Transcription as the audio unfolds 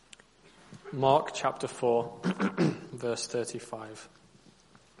Mark chapter 4, verse 35.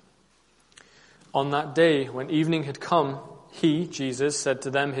 On that day, when evening had come, he, Jesus, said to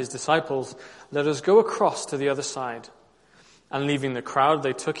them, his disciples, "Let us go across to the other side." And leaving the crowd,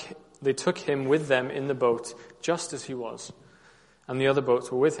 they took him with them in the boat, just as he was. And the other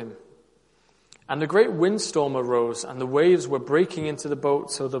boats were with him. And a great windstorm arose, and the waves were breaking into the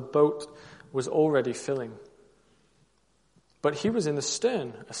boat, so the boat was already filling. But he was in the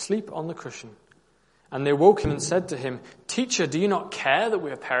stern, asleep on the cushion. And they woke him and said to him, "Teacher, do you not care that we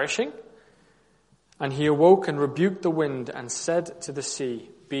are perishing?" And he awoke and rebuked the wind and said to the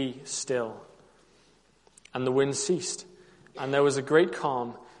sea, "Be still." And the wind ceased, and there was a great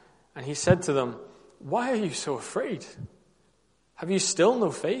calm. And he said to them, "Why are you so afraid? Have you still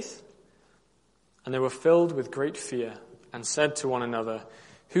no faith?" And they were filled with great fear and said to one another,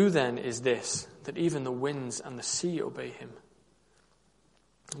 "Who then is this, that even the winds and the sea obey him?"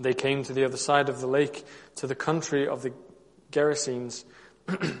 They came to the other side of the lake, to the country of the Gerasenes.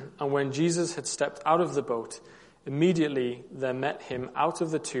 And when Jesus had stepped out of the boat, immediately there met him out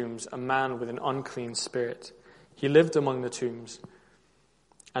of the tombs a man with an unclean spirit. He lived among the tombs.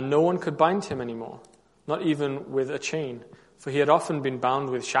 And no one could bind him anymore, not even with a chain, for he had often been bound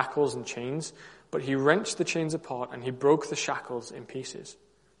with shackles and chains, but he wrenched the chains apart and he broke the shackles in pieces.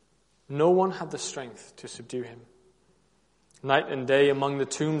 No one had the strength to subdue him. Night and day among the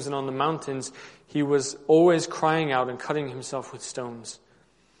tombs and on the mountains, he was always crying out and cutting himself with stones.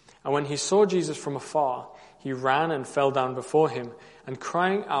 And when he saw Jesus from afar, he ran and fell down before him, and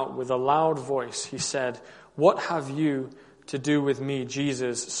crying out with a loud voice, he said, "What have you to do with me,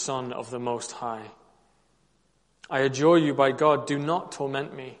 Jesus, Son of the Most High? I adjure you by God, do not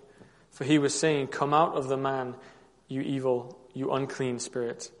torment me." For he was saying, "Come out of the man, you unclean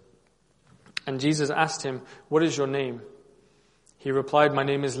spirit." And Jesus asked him, "What is your name?" He replied, "My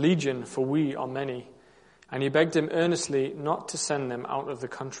name is Legion, for we are many." And he begged him earnestly not to send them out of the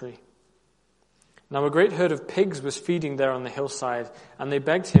country. Now a great herd of pigs was feeding there on the hillside, and they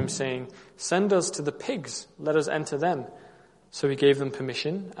begged him, saying, "Send us to the pigs, let us enter them." So he gave them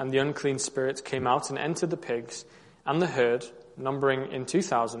permission, and the unclean spirits came out and entered the pigs, and the herd, numbering in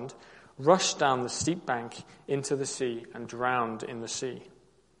 2,000, rushed down the steep bank into the sea and drowned in the sea.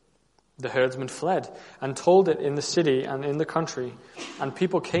 The herdsmen fled and told it in the city and in the country, and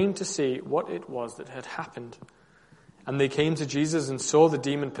people came to see what it was that had happened. And they came to Jesus and saw the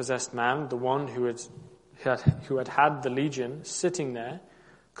demon-possessed man, the one who had the legion, sitting there,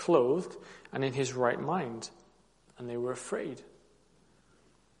 clothed and in his right mind, and they were afraid.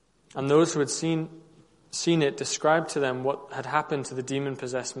 And those who had seen it described to them what had happened to the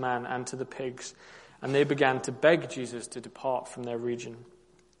demon-possessed man and to the pigs, and they began to beg Jesus to depart from their region.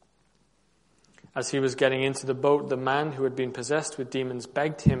 As he was getting into the boat, the man who had been possessed with demons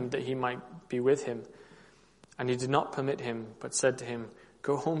begged him that he might be with him. And he did not permit him, but said to him,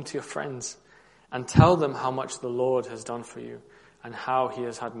 "Go home to your friends and tell them how much the Lord has done for you and how he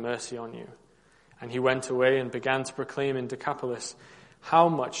has had mercy on you." And he went away and began to proclaim in Decapolis how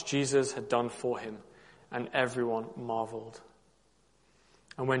much Jesus had done for him, and everyone marveled.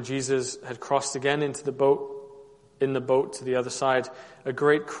 And when Jesus had crossed again in the boat to the other side, a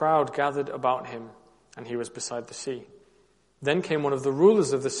great crowd gathered about him, and he was beside the sea. Then came one of the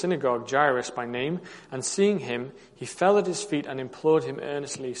rulers of the synagogue, Jairus by name, and seeing him, he fell at his feet and implored him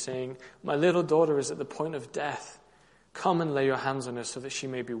earnestly, saying, "My little daughter is at the point of death. Come and lay your hands on her so that she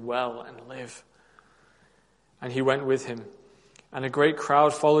may be well and live." And he went with him, and a great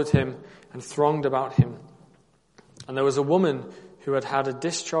crowd followed him and thronged about him. And there was a woman who had had a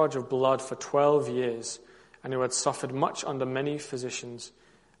discharge of blood for 12 years, and who had suffered much under many physicians,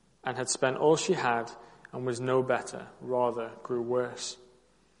 and had spent all she had, and was no better, rather grew worse.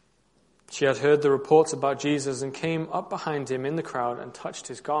 She had heard the reports about Jesus, and came up behind him in the crowd, and touched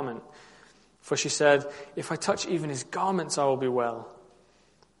his garment. For she said, "If I touch even his garments, I will be well."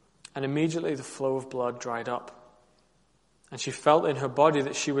 And immediately the flow of blood dried up. And she felt in her body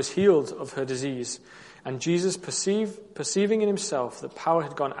that she was healed of her disease. And Jesus, perceiving in himself that power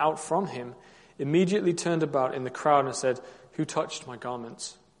had gone out from him, immediately turned about in the crowd and said, "Who touched my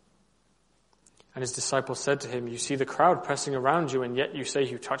garments?" And his disciples said to him, "You see the crowd pressing around you, and yet you say,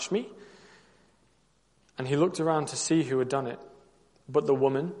 'Who touched me?'" And he looked around to see who had done it. But the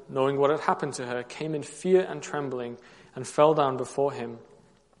woman, knowing what had happened to her, came in fear and trembling, and fell down before him,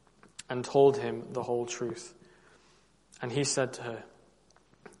 and told him the whole truth. And he said to her,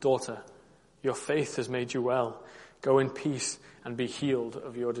 "Daughter, your faith has made you well. Go in peace and be healed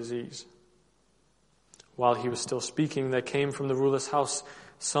of your disease." While he was still speaking, there came from the ruler's house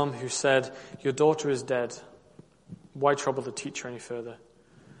some who said, "Your daughter is dead. Why trouble the teacher any further?"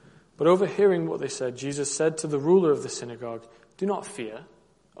 But overhearing what they said, Jesus said to the ruler of the synagogue, "Do not fear,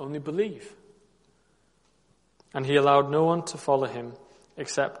 only believe." And he allowed no one to follow him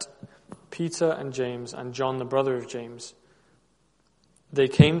except Peter and James and John, the brother of James. They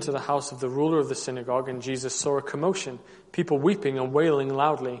came to the house of the ruler of the synagogue, and Jesus saw a commotion, people weeping and wailing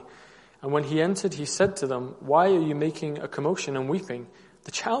loudly. And when he entered, he said to them, "Why are you making a commotion and weeping?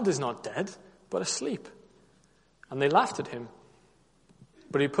 The child is not dead, but asleep." And they laughed at him.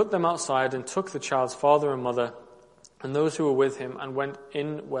 But he put them outside and took the child's father and mother and those who were with him and went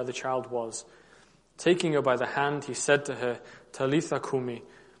in where the child was. Taking her by the hand, he said to her, "Talitha kumi,"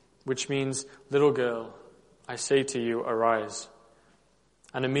 which means, "Little girl, I say to you, arise."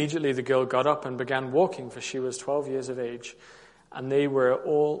 And immediately the girl got up and began walking, for she was 12 years of age. And they were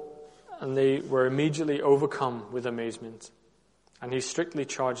immediately overcome with amazement. And he strictly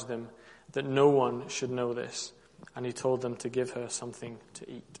charged them that no one should know this. And he told them to give her something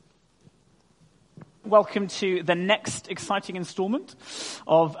to eat. Welcome to the next exciting installment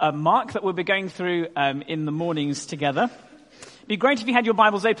of Mark that we'll be going through in the mornings together. It'd be great if you had your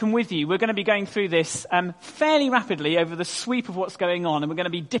Bibles open with you. We're going to be going through this fairly rapidly over the sweep of what's going on, and we're going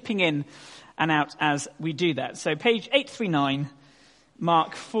to be dipping in and out as we do that. So page 839,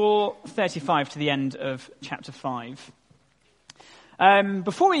 Mark 4:35 to the end of chapter 5.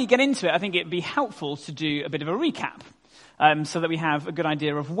 Before we get into it, I think it'd be helpful to do a bit of a recap so that we have a good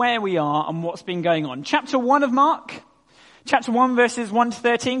idea of where we are and what's been going on. Chapter 1 of Mark, chapter 1 verses 1 to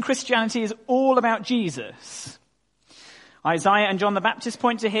 13, Christianity is all about Jesus. Isaiah and John the Baptist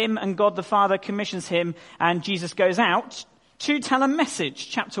point to him, and God the Father commissions him, and Jesus goes out to tell a message,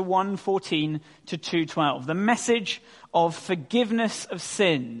 chapter 1:14 to 2:12, the message of forgiveness of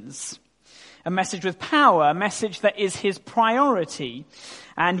sins. A message with power, a message that is his priority.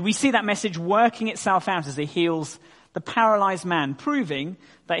 And we see that message working itself out as he heals the paralyzed man, proving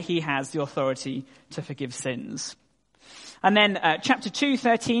that he has the authority to forgive sins. And then chapter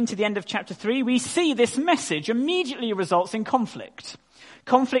 2:13 to the end of chapter 3, we see this message immediately results in conflict.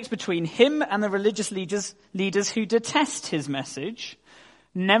 Conflict between him and the religious leaders who detest his message.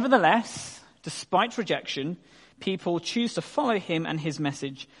 Nevertheless, despite rejection, people choose to follow him, and his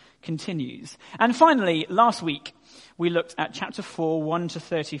message continues. And finally, last week, we looked at chapter 4, 1 to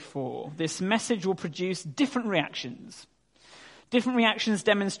 34. This message will produce different reactions. Different reactions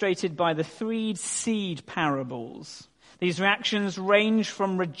demonstrated by the 3 seed parables. These reactions range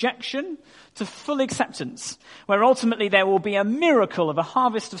from rejection to full acceptance, where ultimately there will be a miracle of a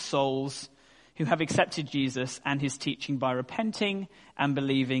harvest of souls who have accepted Jesus and his teaching by repenting and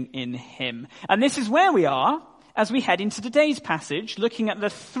believing in him. And this is where we are as we head into today's passage, looking at the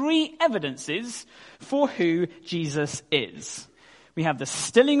 3 evidences for who Jesus is. We have the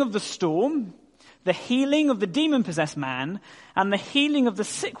stilling of the storm, the healing of the demon-possessed man, and the healing of the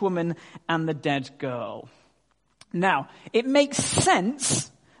sick woman and the dead girl. Now, it makes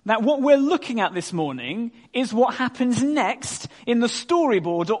sense that what we're looking at this morning is what happens next in the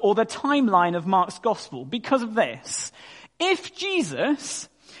storyboard or the timeline of Mark's gospel. Because of this, if Jesus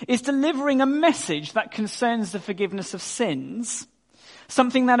is delivering a message that concerns the forgiveness of sins,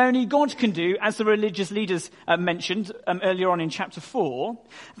 something that only God can do, as the religious leaders mentioned earlier on in chapter 4,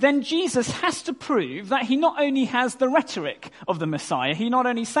 then Jesus has to prove that he not only has the rhetoric of the Messiah, he not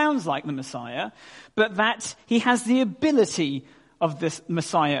only sounds like the Messiah, but that he has the ability of this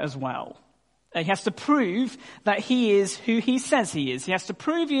Messiah as well. He has to prove that he is who he says he is. He has to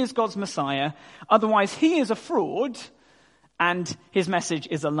prove he is God's Messiah, otherwise he is a fraud and his message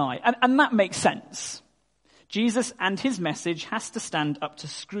is a lie. And that makes sense. Jesus and his message has to stand up to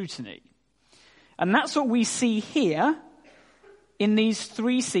scrutiny. And that's what we see here in these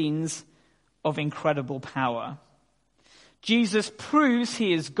 3 scenes of incredible power. Jesus proves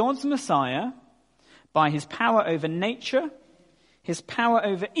he is God's Messiah by his power over nature, his power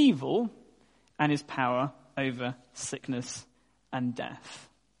over evil, and his power over sickness and death.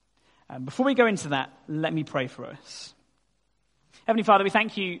 Before we go into that, let me pray for us. Heavenly Father, we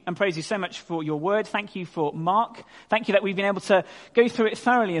thank you and praise you so much for your word. Thank you for Mark. Thank you that we've been able to go through it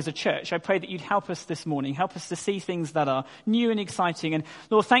thoroughly as a church. I pray that you'd help us this morning, help us to see things that are new and exciting. And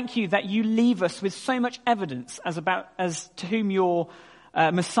Lord, thank you that you leave us with so much evidence as to whom your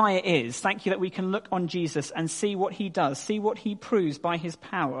Messiah is. Thank you that we can look on Jesus and see what he does, see what he proves by his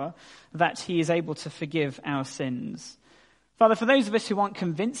power, that he is able to forgive our sins. Father, for those of us who aren't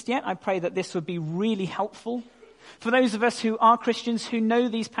convinced yet, I pray that this would be really helpful. For those of us who are Christians who know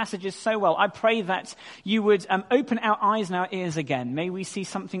these passages so well, I pray that you would open our eyes and our ears again. May we see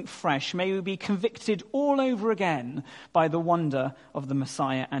something fresh. May we be convicted all over again by the wonder of the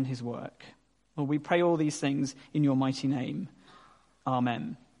Messiah and his work. Lord, we pray all these things in your mighty name.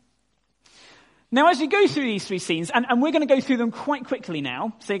 Amen. Now, as we go through these three scenes, and we're going to go through them quite quickly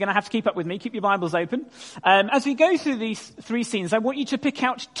now, so you're going to have to keep up with me, keep your Bibles open. As we go through these three scenes, I want you to pick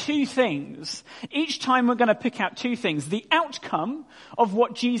out two things. Each time we're going to pick out two things. The outcome of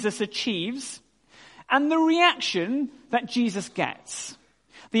what Jesus achieves, and the reaction that Jesus gets.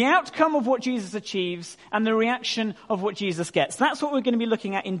 The outcome of what Jesus achieves, and the reaction of what Jesus gets. That's what we're going to be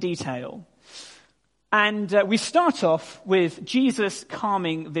looking at in detail. And we start off with Jesus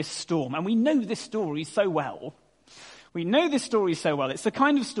calming this storm. And we know this story so well. We know this story so well. It's the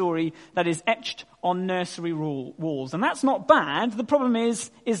kind of story that is etched on nursery walls. And that's not bad. The problem is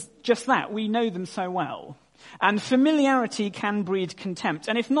just that. We know them so well. And familiarity can breed contempt.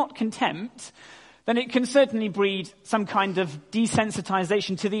 And if not contempt, then it can certainly breed some kind of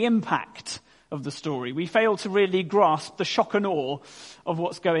desensitization to the impact of the story. We fail to really grasp the shock and awe of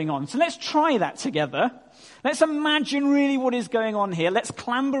what's going on. So let's try that together. Let's imagine really what is going on here. Let's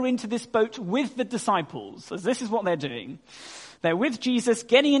clamber into this boat with the disciples, as this is what they're doing. They're with Jesus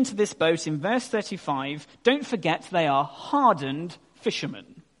getting into this boat in verse 35. Don't forget, they are hardened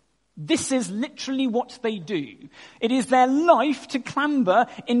fishermen. This is literally what they do. It is their life to clamber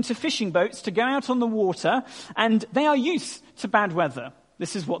into fishing boats, to go out on the water, and they are used to bad weather.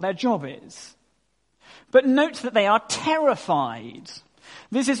 This is what their job is. But note that they are terrified.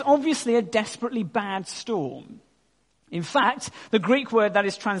 This is obviously a desperately bad storm. In fact, the Greek word that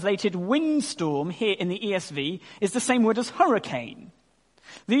is translated windstorm here in the ESV is the same word as hurricane.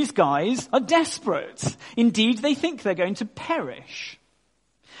 These guys are desperate. Indeed, they think they're going to perish.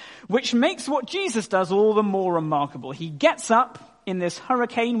 Which makes what Jesus does all the more remarkable. He gets up in this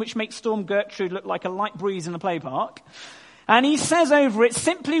hurricane, which makes Storm Gertrude look like a light breeze in a play park. And he says over it,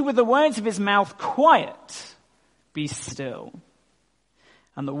 simply with the words of his mouth, quiet, be still.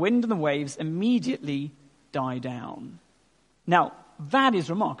 And the wind and the waves immediately die down. Now, that is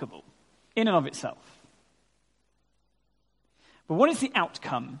remarkable in and of itself. But what is the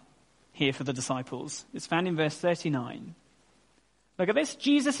outcome here for the disciples? It's found in verse 39. Look at this.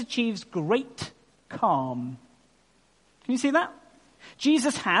 Jesus achieves great calm. Can you see that?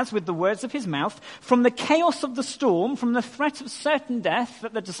 Jesus has, with the words of his mouth, from the chaos of the storm, from the threat of certain death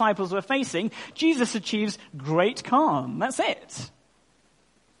that the disciples were facing, Jesus achieves great calm. That's it.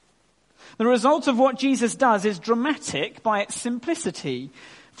 The result of what Jesus does is dramatic by its simplicity,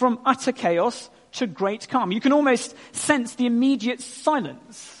 from utter chaos to great calm. You can almost sense the immediate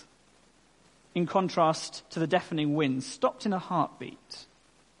silence in contrast to the deafening wind, stopped in a heartbeat.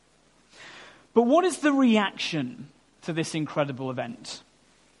 But what is the reaction to this incredible event?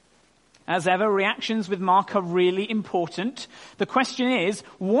 As ever, reactions with Mark are really important. The question is,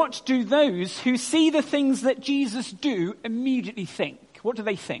 what do those who see the things that Jesus do immediately think? What do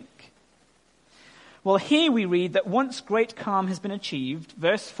they think? Well, here we read that once great calm has been achieved,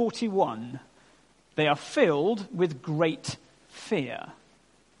 verse 41, they are filled with great fear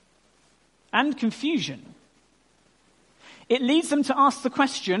and confusion. It leads them to ask the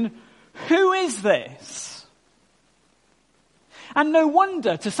question, who is this? And no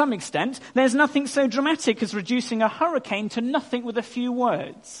wonder, to some extent, there's nothing so dramatic as reducing a hurricane to nothing with a few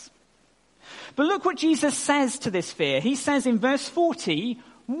words. But look what Jesus says to this fear. He says in verse 40,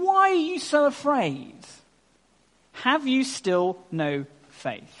 why are you so afraid? Have you still no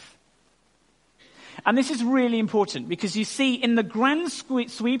faith? And this is really important because you see in the grand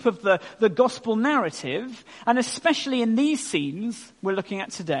sweep of the gospel narrative, and especially in these scenes we're looking at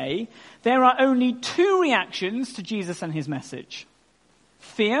today, there are only two reactions to Jesus and his message.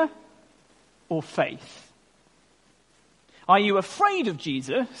 Fear or faith. Are you afraid of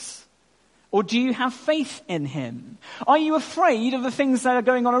Jesus? Or do you have faith in him? Are you afraid of the things that are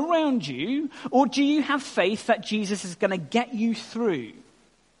going on around you? Or do you have faith that Jesus is going to get you through?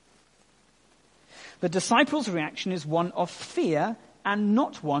 The disciples' reaction is one of fear and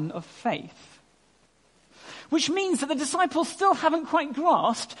not one of faith. Which means that the disciples still haven't quite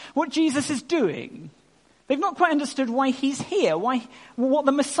grasped what Jesus is doing. They've not quite understood why he's here, what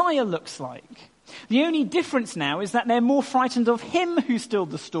the Messiah looks like. The only difference now is that they're more frightened of him who stilled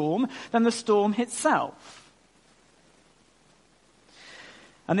the storm than the storm itself.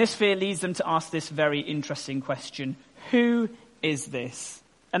 And this fear leads them to ask this very interesting question. Who is this?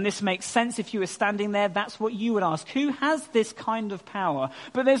 And this makes sense if you were standing there, that's what you would ask. Who has this kind of power?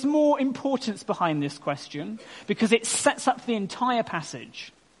 But there's more importance behind this question because it sets up the entire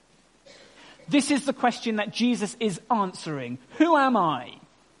passage. This is the question that Jesus is answering. Who am I?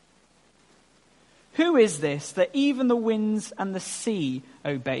 Who is this that even the winds and the sea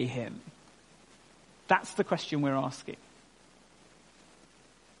obey him? That's the question we're asking.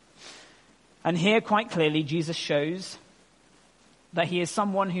 And here, quite clearly, Jesus shows that he is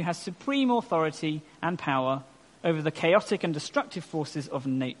someone who has supreme authority and power over the chaotic and destructive forces of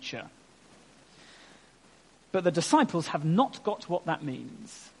nature. But the disciples have not got what that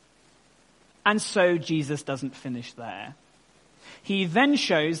means. And so Jesus doesn't finish there. He then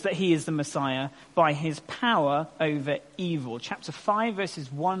shows that he is the Messiah by his power over evil. Chapter 5,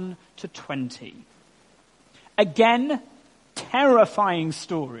 verses 1 to 20. Again, terrifying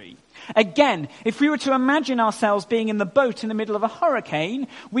story. Again, if we were to imagine ourselves being in the boat in the middle of a hurricane,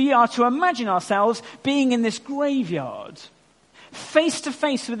 we are to imagine ourselves being in this graveyard, face to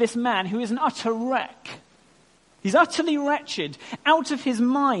face with this man who is an utter wreck. He's utterly wretched, out of his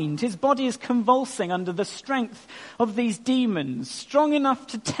mind. His body is convulsing under the strength of these demons, strong enough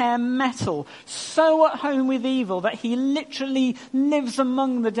to tear metal, so at home with evil that he literally lives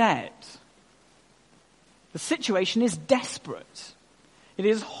among the dead. The situation is desperate. It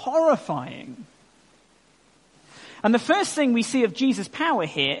is horrifying. And the first thing we see of Jesus' power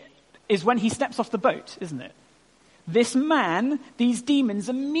here is when he steps off the boat, isn't it? This man, these demons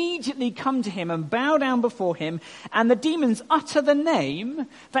immediately come to him and bow down before him, and the demons utter the name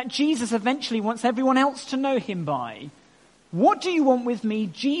that Jesus eventually wants everyone else to know him by. What do you want with me,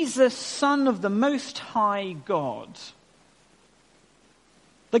 Jesus, Son of the Most High God?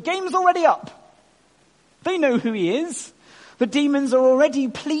 The game's already up. They know who he is. The demons are already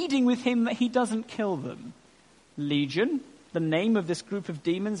pleading with him that he doesn't kill them. Legion, the name of this group of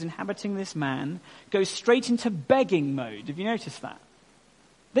demons inhabiting this man, goes straight into begging mode. Have you noticed that?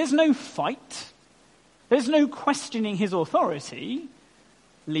 There's no fight. There's no questioning his authority.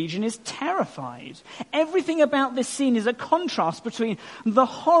 Legion is terrified. Everything about this scene is a contrast between the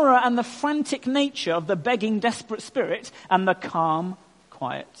horror and the frantic nature of the begging, desperate spirit and the calm,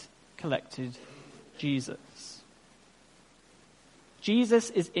 quiet, collected Jesus. Jesus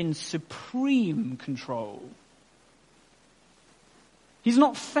is in supreme control. He's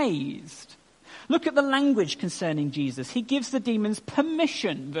not fazed. Look at the language concerning Jesus. He gives the demons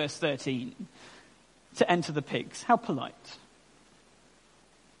permission, verse 13, to enter the pigs. How polite.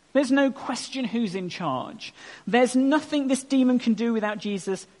 There's no question who's in charge. There's nothing this demon can do without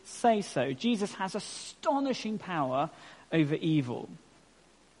Jesus say so. Jesus has astonishing power over evil.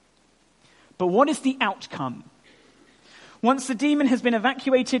 But what is the outcome? Once the demon has been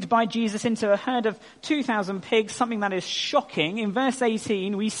evacuated by Jesus into a herd of 2,000 pigs, something that is shocking, in verse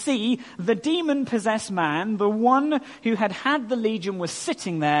 18 we see the demon-possessed man, the one who had had the legion, was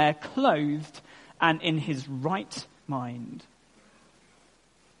sitting there clothed and in his right mind.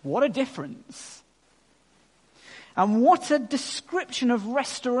 What a difference. And what a description of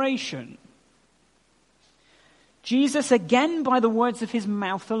restoration. Jesus, again by the words of his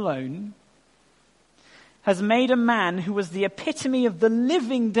mouth alone, has made a man who was the epitome of the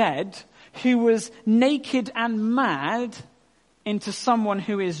living dead, who was naked and mad, into someone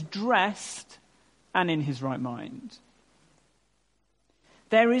who is dressed and in his right mind.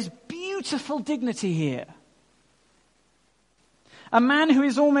 There is beautiful dignity here. A man who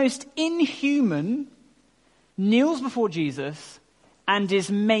is almost inhuman kneels before Jesus and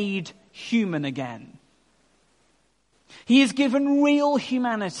is made human again. He is given real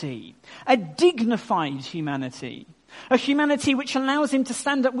humanity, a dignified humanity, a humanity which allows him to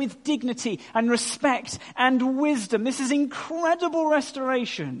stand up with dignity and respect and wisdom. This is incredible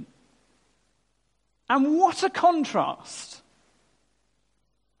restoration. And what a contrast.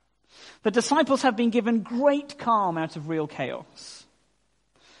 The disciples have been given great calm out of real chaos.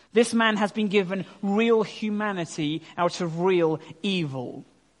 This man has been given real humanity out of real evil.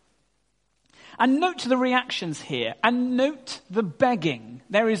 And note the reactions here, and note the begging.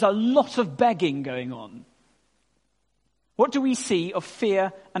 There is a lot of begging going on. What do we see of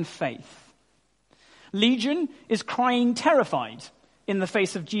fear and faith? Legion is crying terrified in the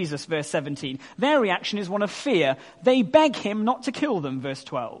face of Jesus, verse 17. Their reaction is one of fear. They beg him not to kill them, verse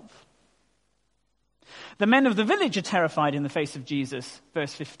 12. The men of the village are terrified in the face of Jesus,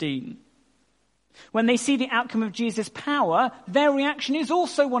 verse 15. When they see the outcome of Jesus' power, their reaction is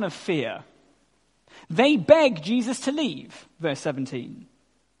also one of fear. They beg Jesus to leave, verse 17.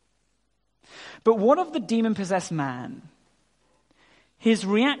 But what of the demon-possessed man? His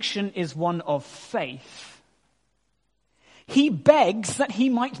reaction is one of faith. He begs that he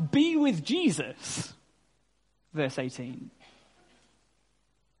might be with Jesus, verse 18.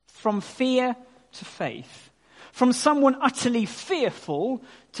 From fear to faith. From someone utterly fearful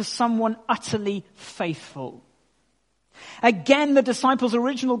to someone utterly faithful. Again, the disciples'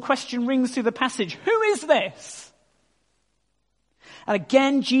 original question rings through the passage. Who is this? And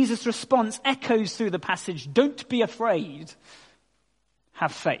again, Jesus' response echoes through the passage. Don't be afraid.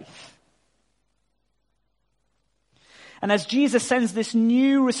 Have faith. And as Jesus sends this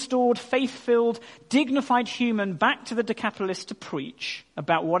new, restored, faith-filled, dignified human back to the Decapolis to preach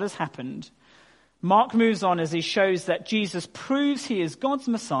about what has happened, Mark moves on as he shows that Jesus proves he is God's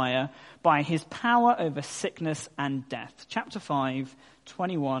Messiah by his power over sickness and death. Chapter 5,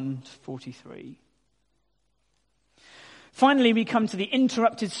 21 to 43. Finally, we come to the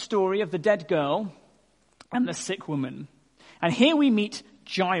interrupted story of the dead girl and the sick woman. And here we meet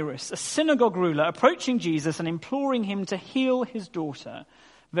Jairus, a synagogue ruler, approaching Jesus and imploring him to heal his daughter.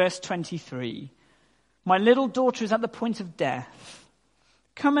 Verse 23. My little daughter is at the point of death.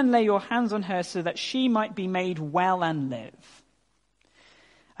 Come and lay your hands on her so that she might be made well and live.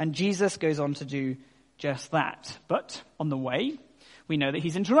 And Jesus goes on to do just that. But on the way, we know that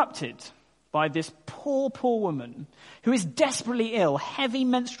he's interrupted by this poor woman who is desperately ill, heavy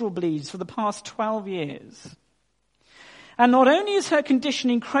menstrual bleeds for the past 12 years. And not only is her condition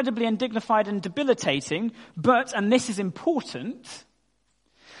incredibly undignified and debilitating, but, and this is important,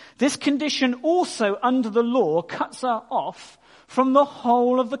 this condition also under the law cuts her off from the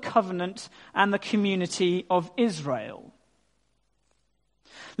whole of the covenant and the community of Israel.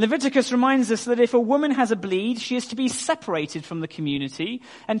 Leviticus reminds us that if a woman has a bleed, she is to be separated from the community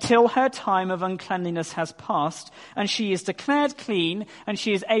until her time of uncleanliness has passed, and she is declared clean, and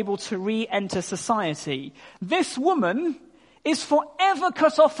she is able to re-enter society. This woman is forever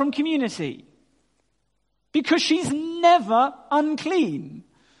cut off from community because she's never unclean.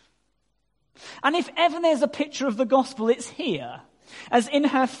 And if ever there's a picture of the gospel, it's here. As in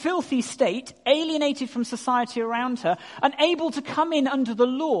her filthy state, alienated from society around her, unable to come in under the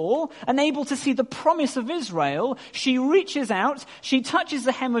law, unable to see the promise of Israel, she reaches out, she touches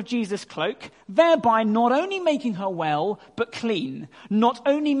the hem of Jesus' cloak, thereby not only making her well, but clean. Not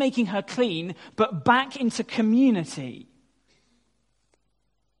only making her clean, but back into community.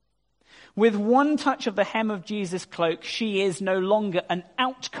 With one touch of the hem of Jesus' cloak, she is no longer an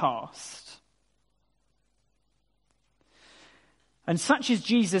outcast. And such is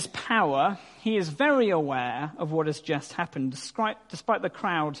Jesus' power, he is very aware of what has just happened, despite the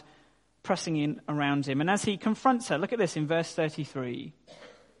crowd pressing in around him. And as he confronts her, look at this in verse 33.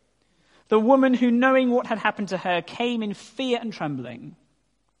 The woman who, knowing what had happened to her, came in fear and trembling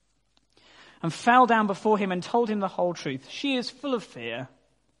and fell down before him and told him the whole truth. She is full of fear.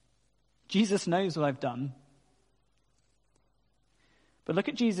 Jesus knows what I've done. But look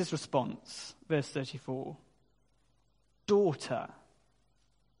at Jesus' response, verse 34. Daughter,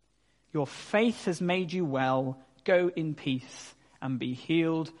 your faith has made you well. Go in peace and be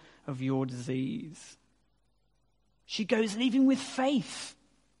healed of your disease. She goes leaving with faith.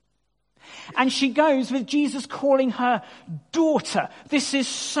 And she goes with Jesus calling her daughter. This is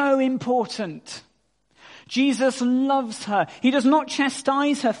so important. Jesus loves her. He does not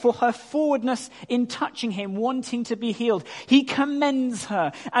chastise her for her forwardness in touching him, wanting to be healed. He commends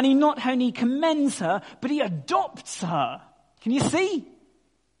her. And he not only commends her, but he adopts her. Can you see?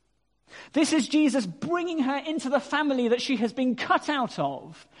 This is Jesus bringing her into the family that she has been cut out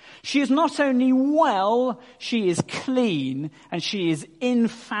of. She is not only well, she is clean, and she is in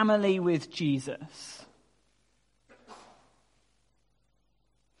family with Jesus.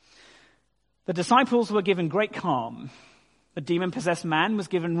 The disciples were given great calm. The demon-possessed man was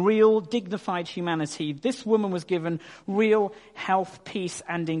given real, dignified humanity. This woman was given real health, peace,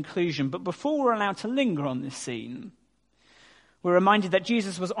 and inclusion. But before we're allowed to linger on this scene, we're reminded that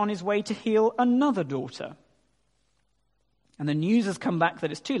Jesus was on his way to heal another daughter. And the news has come back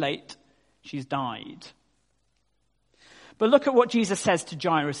that it's too late. She's died. But look at what Jesus says to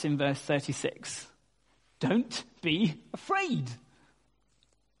Jairus in verse 36. Don't be afraid.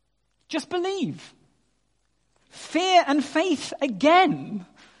 Just believe. Fear and faith again.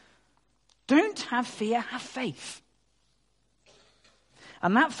 Don't have fear, have faith.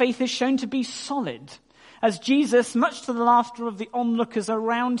 And that faith is shown to be solid. As Jesus, much to the laughter of the onlookers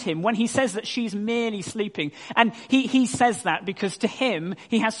around him, when he says that she's merely sleeping, and he says that because to him,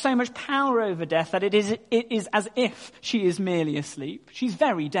 he has so much power over death that it is as if she is merely asleep. She's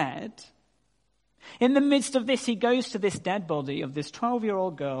very dead. In the midst of this, he goes to this dead body of this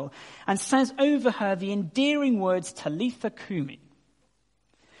 12-year-old girl and says over her the endearing words, Talitha Kumi,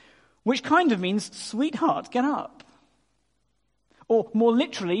 which kind of means, sweetheart, get up. Or more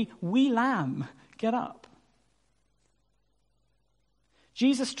literally, wee lamb, get up.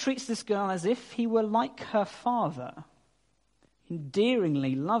 Jesus treats this girl as if he were like her father.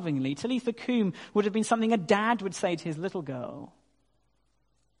 Endearingly, lovingly. Talitha Kum would have been something a dad would say to his little girl.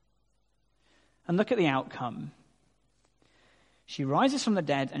 And look at the outcome. She rises from the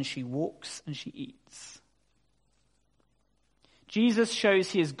dead and she walks and she eats. Jesus shows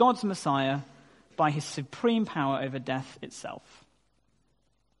he is God's Messiah by his supreme power over death itself.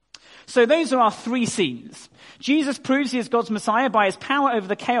 So those are our three scenes. Jesus proves he is God's Messiah by his power over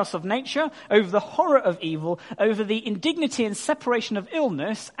the chaos of nature, over the horror of evil, over the indignity and separation of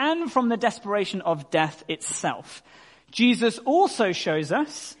illness, and from the desperation of death itself. Jesus also shows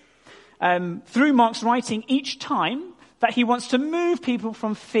us, through Mark's writing each time, that he wants to move people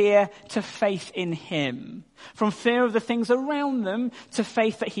from fear to faith in him, from fear of the things around them to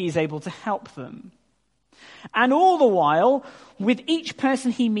faith that he is able to help them. And all the while, with each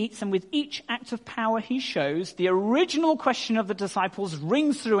person he meets and with each act of power he shows, the original question of the disciples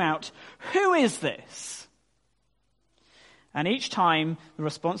rings throughout, who is this? And each time the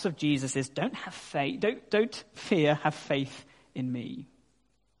response of Jesus is, don't fear, have faith in me.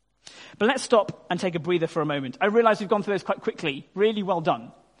 But let's stop and take a breather for a moment. I realize we've gone through this quite quickly. Really well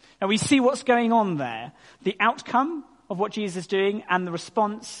done. Now we see what's going on there. The outcome of what Jesus is doing and the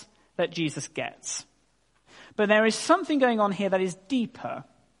response that Jesus gets. But there is something going on here that is deeper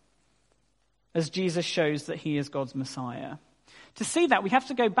as Jesus shows that he is God's Messiah. To see that, we have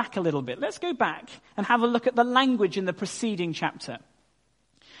to go back a little bit. Let's go back and have a look at the language in the preceding chapter.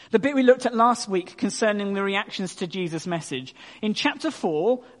 The bit we looked at last week concerning the reactions to Jesus' message. In chapter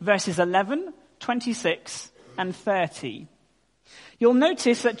 4, verses 11, 26, and 30. You'll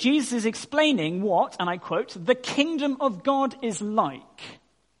notice that Jesus is explaining what, and I quote, the kingdom of God is like,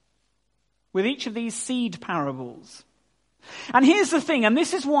 with each of these seed parables. And here's the thing, and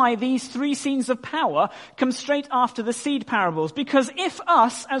this is why these three scenes of power come straight after the seed parables. Because if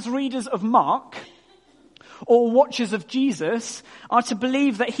us, as readers of Mark, or watchers of Jesus, are to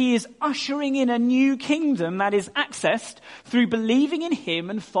believe that he is ushering in a new kingdom that is accessed through believing in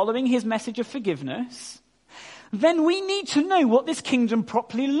him and following his message of forgiveness, then we need to know what this kingdom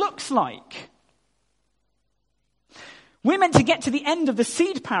properly looks like. We're meant to get to the end of the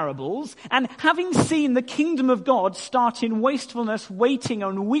seed parables, and having seen the kingdom of God start in wastefulness, waiting,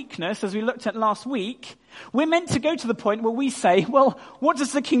 and weakness, as we looked at last week, we're meant to go to the point where we say, well, what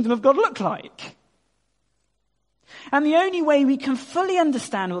does the kingdom of God look like? And the only way we can fully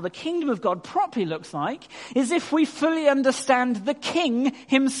understand what the kingdom of God properly looks like is if we fully understand the King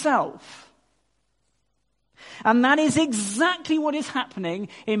himself. And that is exactly what is happening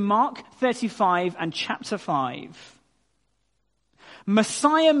in Mark 35 and chapter 5.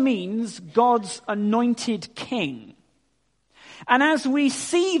 Messiah means God's anointed king. And as we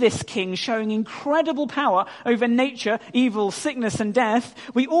see this king showing incredible power over nature, evil, sickness, and death,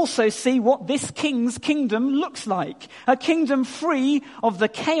 we also see what this king's kingdom looks like. A kingdom free of the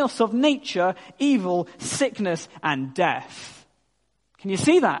chaos of nature, evil, sickness, and death. Can you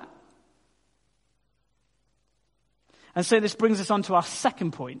see that? And so this brings us on to our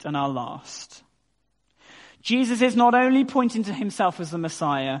second point and our last. Jesus is not only pointing to himself as the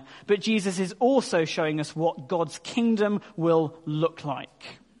Messiah, but Jesus is also showing us what God's kingdom will look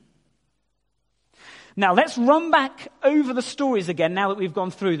like. Now let's run back over the stories again now that we've gone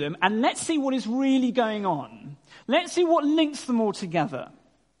through them, and let's see what is really going on. Let's see what links them all together.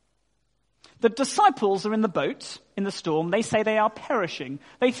 The disciples are in the boat, in the storm. They say they are perishing.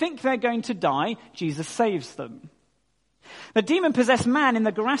 They think they're going to die. Jesus saves them. The demon-possessed man in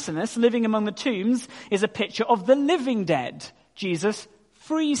the Gerasenes, living among the tombs, is a picture of the living dead. Jesus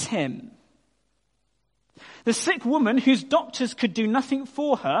frees him. The sick woman, whose doctors could do nothing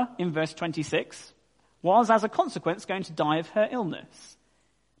for her, in verse 26, was, as a consequence, going to die of her illness.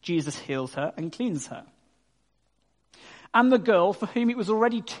 Jesus heals her and cleans her. And the girl, for whom it was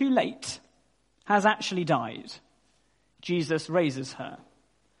already too late, has actually died. Jesus raises her.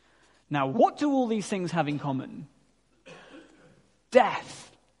 Now, what do all these things have in common?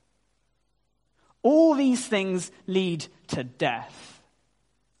 Death. All these things lead to death.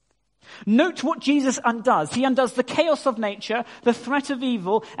 Note what Jesus undoes. He undoes the chaos of nature, the threat of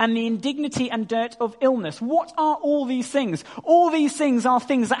evil, and the indignity and dirt of illness. What are all these things? All these things are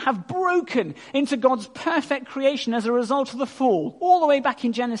things that have broken into God's perfect creation as a result of the fall, all the way back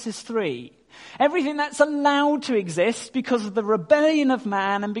in Genesis 3. Everything that's allowed to exist because of the rebellion of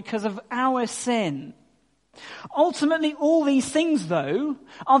man and because of our sin. Ultimately, all these things, though,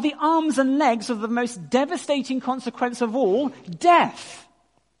 are the arms and legs of the most devastating consequence of all, death.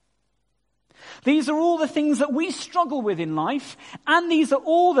 These are all the things that we struggle with in life, and these are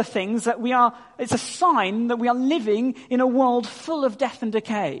all the things that it's a sign that we are living in a world full of death and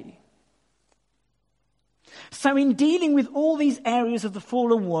decay. So in dealing with all these areas of the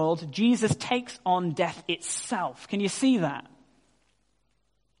fallen world, Jesus takes on death itself. Can you see that?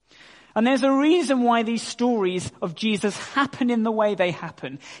 And there's a reason why these stories of Jesus happen in the way they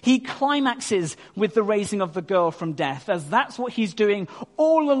happen. He climaxes with the raising of the girl from death, as that's what he's doing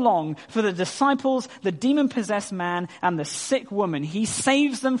all along for the disciples, the demon-possessed man, and the sick woman. He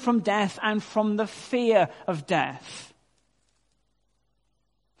saves them from death and from the fear of death.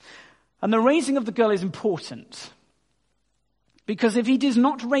 And the raising of the girl is important, because if he does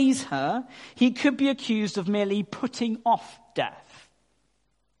not raise her, he could be accused of merely putting off death.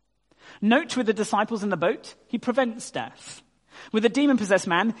 Note, with the disciples in the boat, he prevents death. With the demon-possessed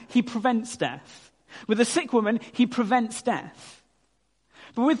man, he prevents death. With the sick woman, he prevents death.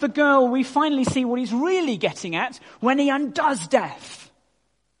 But with the girl, we finally see what he's really getting at when he undoes death.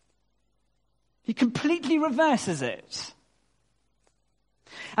 He completely reverses it.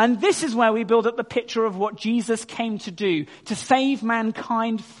 And this is where we build up the picture of what Jesus came to do, to save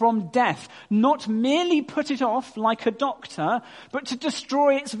mankind from death. Not merely put it off like a doctor, but to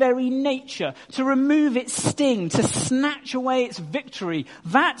destroy its very nature, to remove its sting, to snatch away its victory.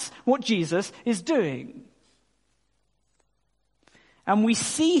 That's what Jesus is doing. And we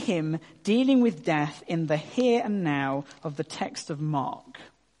see him dealing with death in the here and now of the text of Mark.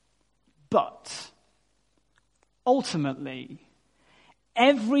 But ultimately,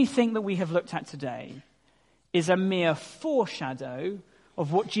 everything that we have looked at today is a mere foreshadow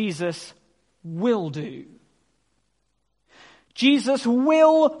of what Jesus will do. Jesus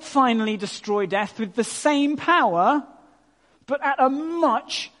will finally destroy death with the same power, but at a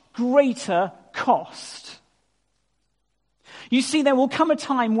much greater cost. You see, there will come a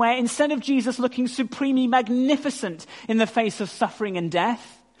time where instead of Jesus looking supremely magnificent in the face of suffering and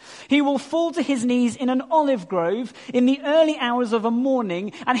death, he will fall to his knees in an olive grove in the early hours of a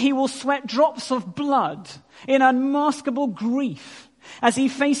morning, and he will sweat drops of blood in unmaskable grief as he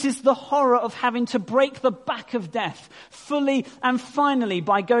faces the horror of having to break the back of death fully and finally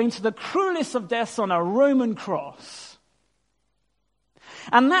by going to the cruelest of deaths on a Roman cross.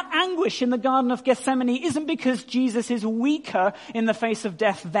 And that anguish in the Garden of Gethsemane isn't because Jesus is weaker in the face of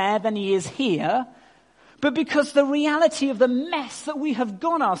death there than he is here, but because the reality of the mess that we have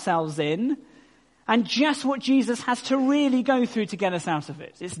got ourselves in, and just what Jesus has to really go through to get us out of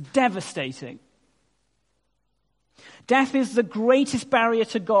it. It's devastating. Death is the greatest barrier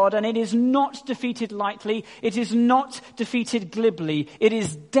to God, and it is not defeated lightly. It is not defeated glibly. It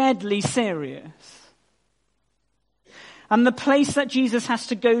is deadly serious. And the place that Jesus has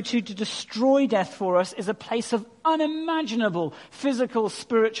to go to destroy death for us is a place of unimaginable physical,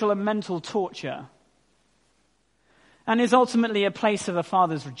 spiritual, and mental torture. And is ultimately a place of a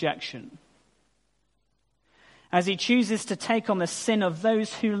father's rejection. As he chooses to take on the sin of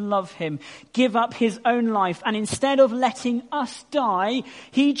those who love him, give up his own life, and instead of letting us die,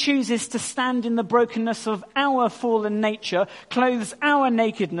 he chooses to stand in the brokenness of our fallen nature, clothes our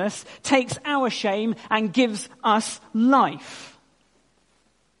nakedness, takes our shame, and gives us life.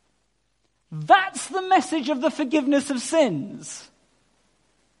 That's the message of the forgiveness of sins.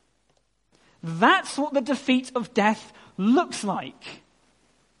 That's what the defeat of death looks like.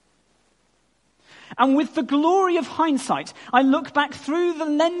 And with the glory of hindsight, I look back through the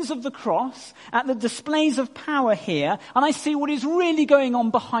lens of the cross at the displays of power here, and I see what is really going on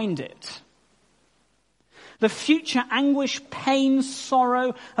behind it. The future anguish, pain,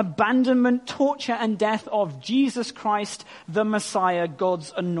 sorrow, abandonment, torture, and death of Jesus Christ, the Messiah,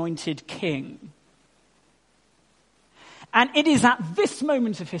 God's anointed King. And it is at this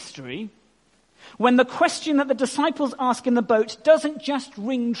moment of history when the question that the disciples ask in the boat doesn't just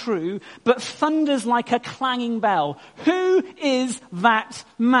ring true, but thunders like a clanging bell. Who is that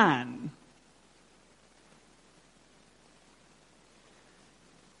man?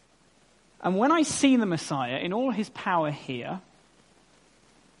 And when I see the Messiah in all his power here,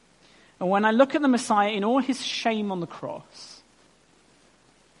 and when I look at the Messiah in all his shame on the cross,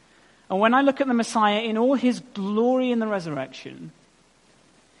 and when I look at the Messiah in all his glory in the resurrection,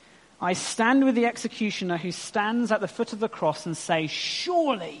 I stand with the executioner who stands at the foot of the cross and say,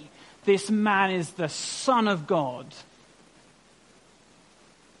 surely this man is the Son of God.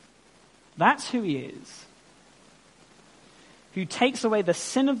 That's who he is. Who takes away the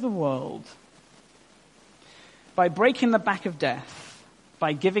sin of the world by breaking the back of death,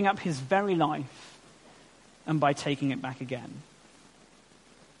 by giving up his very life, and by taking it back again.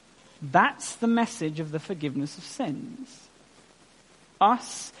 That's the message of the forgiveness of sins.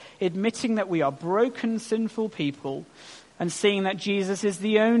 Us admitting that we are broken, sinful people and seeing that Jesus is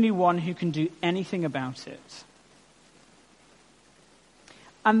the only one who can do anything about it.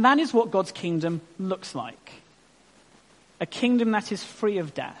 And that is what God's kingdom looks like. A kingdom that is free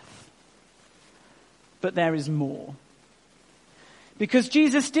of death. But there is more. Because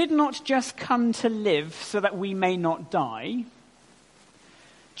Jesus did not just come to live so that we may not die.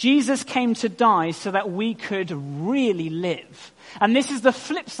 Jesus came to die so that we could really live. And this is the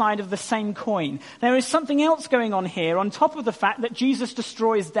flip side of the same coin. There is something else going on here on top of the fact that Jesus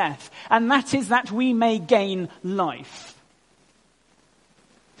destroys death, and that is that we may gain life.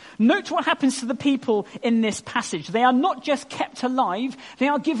 Note what happens to the people in this passage. They are not just kept alive, they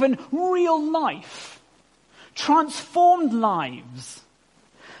are given real life. Transformed lives.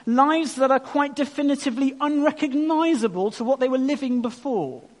 Lives that are quite definitively unrecognizable to what they were living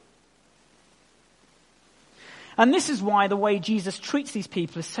before. And this is why the way Jesus treats these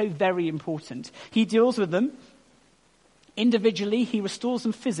people is so very important. He deals with them individually, he restores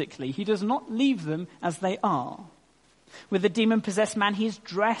them physically. He does not leave them as they are. With the demon-possessed man, he is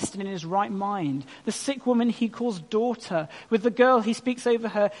dressed and in his right mind. The sick woman he calls daughter. With the girl, he speaks over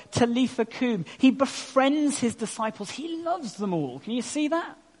her, Talitha Kum. He befriends his disciples. He loves them all. Can you see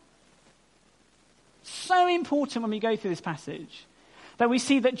that? So important when we go through this passage that we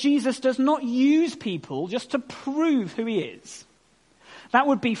see that Jesus does not use people just to prove who he is. That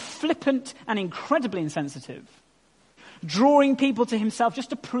would be flippant and incredibly insensitive. Drawing people to himself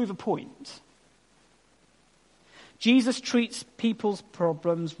just to prove a point. Jesus treats people's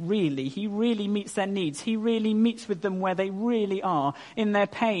problems really. He really meets their needs. He really meets with them where they really are, in their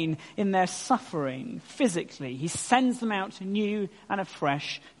pain, in their suffering, physically. He sends them out new and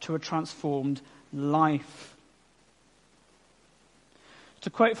afresh to a transformed life. To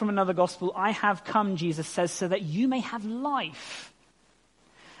quote from another gospel, I have come, Jesus says, so that you may have life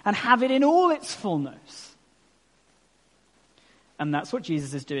and have it in all its fullness. And that's what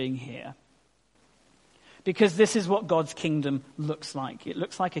Jesus is doing here. Because this is what God's kingdom looks like. It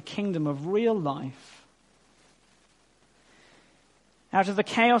looks like a kingdom of real life. Out of the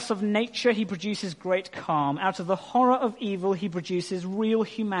chaos of nature, he produces great calm. Out of the horror of evil, he produces real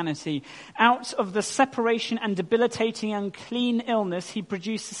humanity. Out of the separation and debilitating unclean illness, he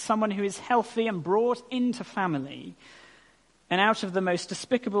produces someone who is healthy and brought into family. And out of the most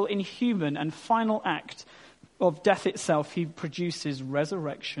despicable, inhuman, and final act of death itself, he produces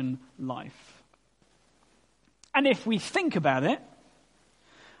resurrection life. And if we think about it,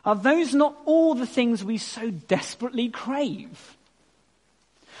 are those not all the things we so desperately crave?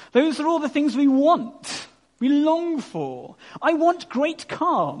 Those are all the things we want, we long for. I want great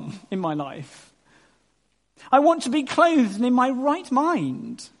calm in my life. I want to be clothed and in my right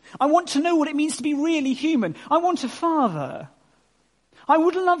mind. I want to know what it means to be really human. I want a father. I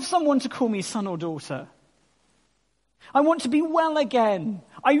would love someone to call me son or daughter. I want to be well again.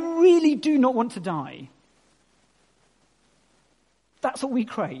 I really do not want to die. That's what we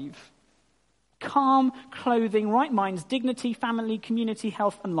crave. Calm, clothing, right minds, dignity, family, community,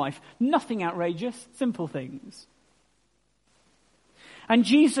 health, and life. Nothing outrageous, simple things. And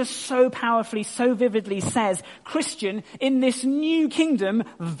Jesus so powerfully, so vividly says, Christian, in this new kingdom,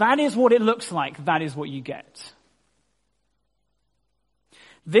 that is what it looks like. That is what you get.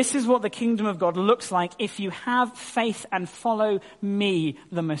 This is what the kingdom of God looks like if you have faith and follow me,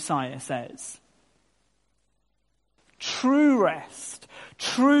 the Messiah says. True rest,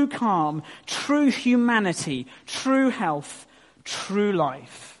 true calm, true humanity, true health, true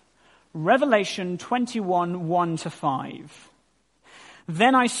life. Revelation 21, 1-5.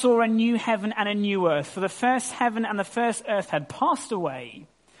 Then I saw a new heaven and a new earth, for the first heaven and the first earth had passed away,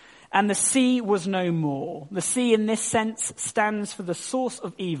 and the sea was no more. The sea in this sense stands for the source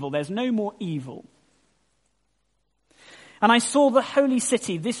of evil. There's no more evil. And I saw the holy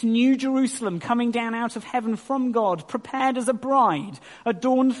city, this new Jerusalem, coming down out of heaven from God, prepared as a bride,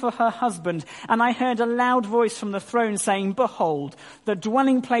 adorned for her husband. And I heard a loud voice from the throne saying, Behold, the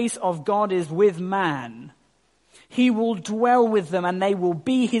dwelling place of God is with man. He will dwell with them, and they will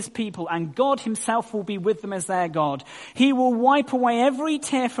be his people, and God himself will be with them as their God. He will wipe away every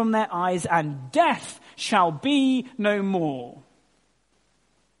tear from their eyes, and death shall be no more.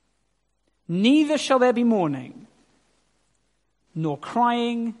 Neither shall there be mourning, nor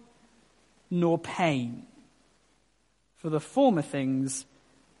crying, nor pain, for the former things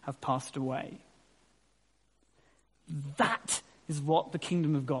have passed away. That is what the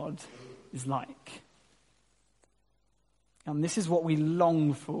kingdom of God is like. And this is what we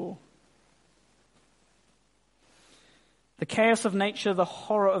long for. The chaos of nature, the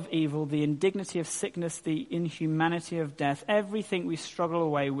horror of evil, the indignity of sickness, the inhumanity of death, everything we struggle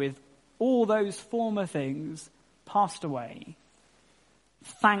away with, all those former things passed away.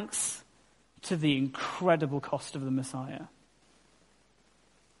 Thanks to the incredible cost of the Messiah.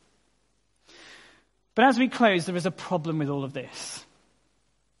 But as we close, there is a problem with all of this.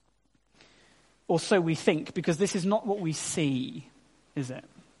 Or so we think, because this is not what we see. is it?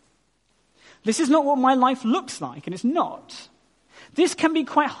 This is not what my life looks like, and it's not. This can be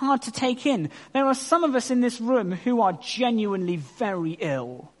quite hard to take in. There are some of us in this room who are genuinely very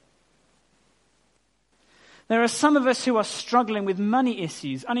ill. There are some of us who are struggling with money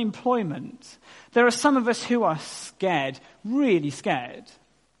issues, unemployment. There are some of us who are scared, really scared.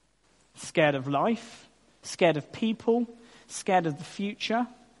 Scared of life, scared of people, scared of the future.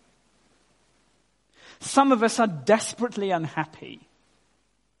 Some of us are desperately unhappy.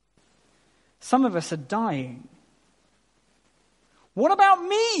 Some of us are dying. What about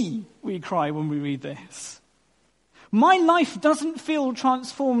me? We cry when we read this. My life doesn't feel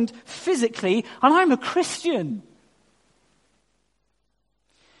transformed physically, and I'm a Christian.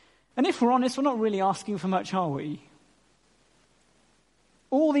 And if we're honest, we're not really asking for much, are we?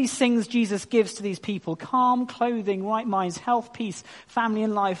 All these things Jesus gives to these people, calm, clothing, right minds, health, peace, family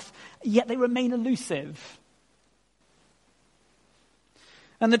and life, yet they remain elusive.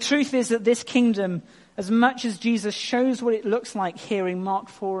 And the truth is that this kingdom, as much as Jesus shows what it looks like here in Mark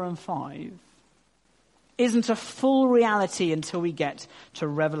 4 and 5, isn't a full reality until we get to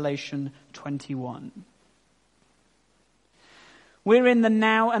Revelation 21. We're in the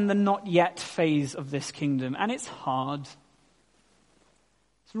now and the not yet phase of this kingdom, and it's hard.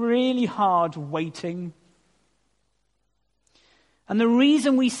 It's really hard waiting. And the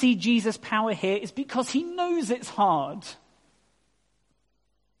reason we see Jesus' power here is because he knows it's hard.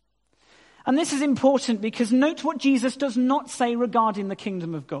 And this is important because note what Jesus does not say regarding the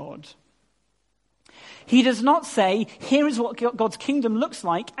kingdom of God. He does not say, here is what God's kingdom looks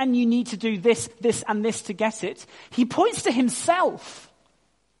like, and you need to do this, this, and this to get it. He points to himself.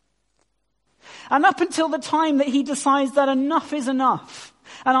 And up until the time that he decides that enough is enough,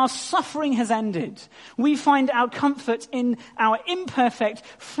 and our suffering has ended, we find our comfort in our imperfect,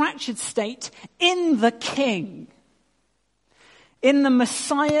 fractured state in the King, in the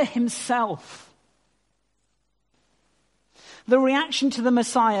Messiah himself. The reaction to the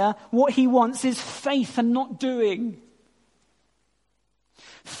Messiah, what he wants is faith and not doing.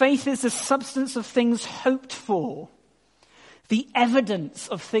 Faith is the substance of things hoped for, the evidence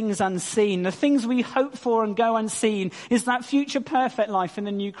of things unseen. The things we hope for and go unseen is that future perfect life in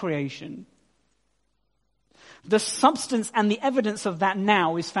the new creation. The substance and the evidence of that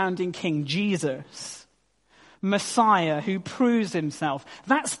now is found in King Jesus, Messiah who proves himself.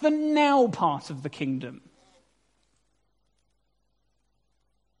 That's the now part of the kingdom.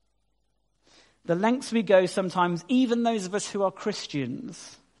 The lengths we go sometimes, even those of us who are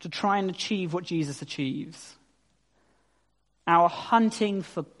Christians, to try and achieve what Jesus achieves. Our hunting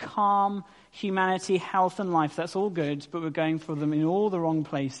for calm, humanity, health and life, that's all good, but we're going for them in all the wrong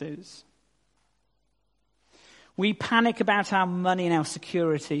places. We panic about our money and our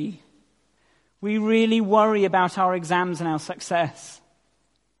security. We really worry about our exams and our success.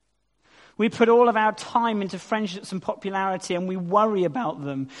 We put all of our time into friendships and popularity, and we worry about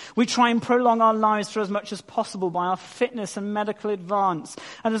them. We try and prolong our lives for as much as possible by our fitness and medical advance.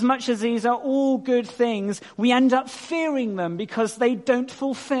 And as much as these are all good things, we end up fearing them because they don't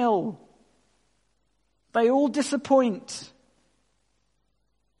fulfill. They all disappoint.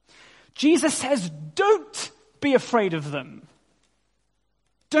 Jesus says, don't be afraid of them.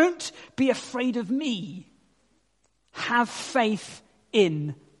 Don't be afraid of me. Have faith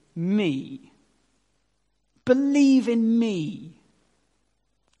in me. Believe in me.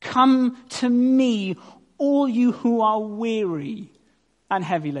 Come to me, all you who are weary and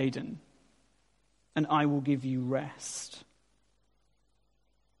heavy laden, and I will give you rest.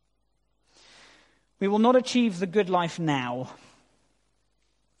 We will not achieve the good life now.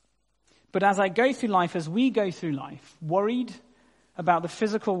 But as I go through life, as we go through life, worried about the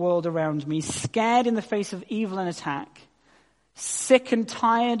physical world around me, scared in the face of evil and attack, sick and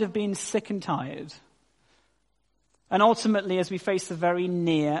tired of being sick and tired. And ultimately, as we face the very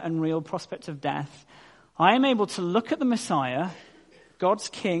near and real prospect of death, I am able to look at the Messiah, God's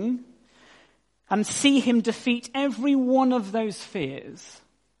King, and see him defeat every one of those fears.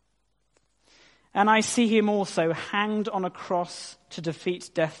 And I see him also hanged on a cross to defeat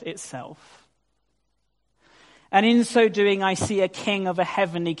death itself. And in so doing, I see a king of a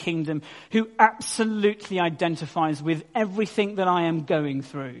heavenly kingdom who absolutely identifies with everything that I am going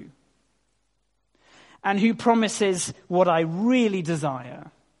through. And who promises what I really desire.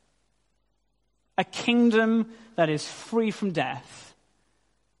 A kingdom that is free from death.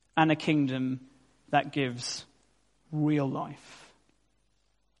 And a kingdom that gives real life.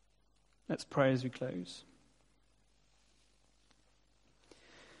 Let's pray as we close.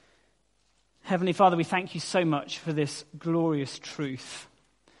 Heavenly Father, we thank you so much for this glorious truth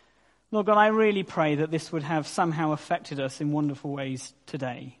Lord God, I really pray that this would have somehow affected us in wonderful ways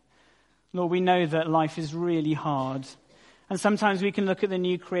today. Lord, we know that life is really hard, and sometimes we can look at the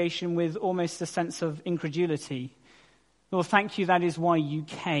new creation with almost a sense of incredulity. Lord, thank you that is why you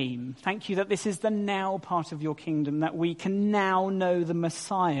came. Thank you that this is the now part of your kingdom, that we can now know the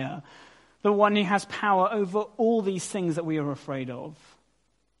Messiah, the one who has power over all these things that we are afraid of.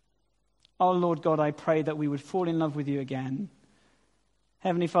 Oh, Lord God, I pray that we would fall in love with you again.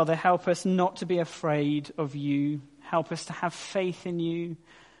 Heavenly Father, help us not to be afraid of you. Help us to have faith in you.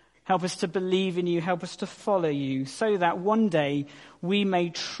 Help us to believe in you. Help us to follow you so that one day we may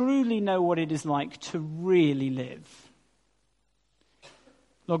truly know what it is like to really live.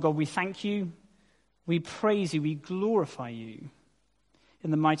 Lord God, we thank you. We praise you. We glorify you. In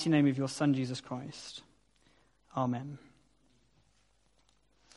the mighty name of your Son, Jesus Christ. Amen.